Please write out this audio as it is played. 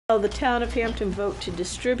The town of Hampton vote to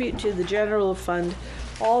distribute to the general fund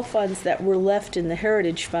all funds that were left in the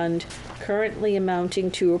Heritage Fund, currently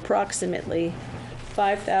amounting to approximately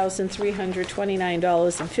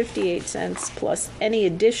 $5,329.58, plus any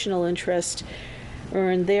additional interest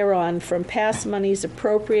earned thereon from past monies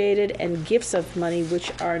appropriated and gifts of money which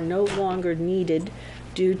are no longer needed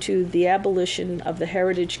due to the abolition of the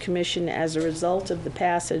Heritage Commission as a result of the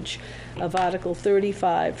passage of Article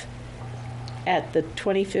 35 at the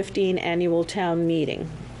 2015 annual town meeting.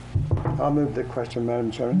 I'll move the question,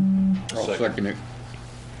 Madam Chairman. I'll second it.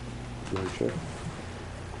 Madam Chair.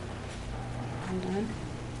 Hold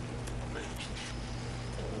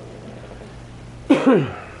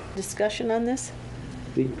on. Discussion on this?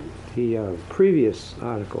 The previous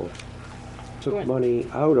article took money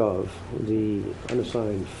out of the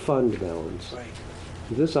unassigned fund balance. Right.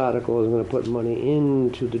 This article is going to put money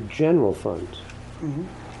into the general fund. Mm-hmm.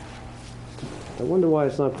 I wonder why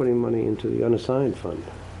it's not putting money into the unassigned fund.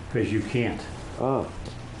 Because you can't. Ah,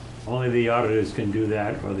 Only the auditors can do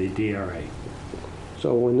that, or the DRA.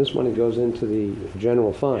 so when this money goes into the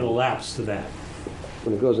general fund, It'll lapse to that.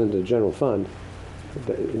 when it goes into the general fund,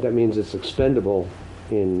 that means it's expendable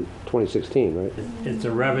in 2016, right? It's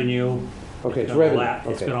a revenue. Okay, it's gonna revenue.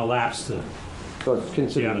 It's Okay. going to lapse to. So it's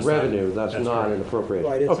considered Yeah, revenue, that's that's not right. an appropriation.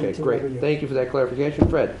 Right, it's Okay, into great. revenue. Thank you for that clarification.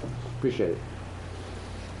 Fred, appreciate it.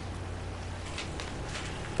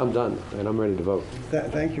 I'm done, and I'm ready to vote.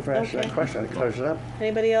 Thank you for asking Okay. that question. That clears it up.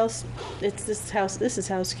 Anybody else? This is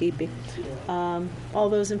housekeeping. All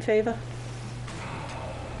those in favor?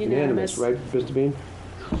 Unanimous, right, Mr. Bean?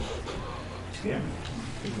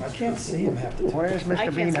 I can't see him half the time. Where's I Mr.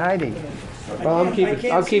 can't Bean see- hiding? Well, I can't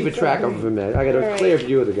I'll keep see a track Fred of him. I got All a right. clear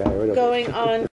view of the guy right up there. Going on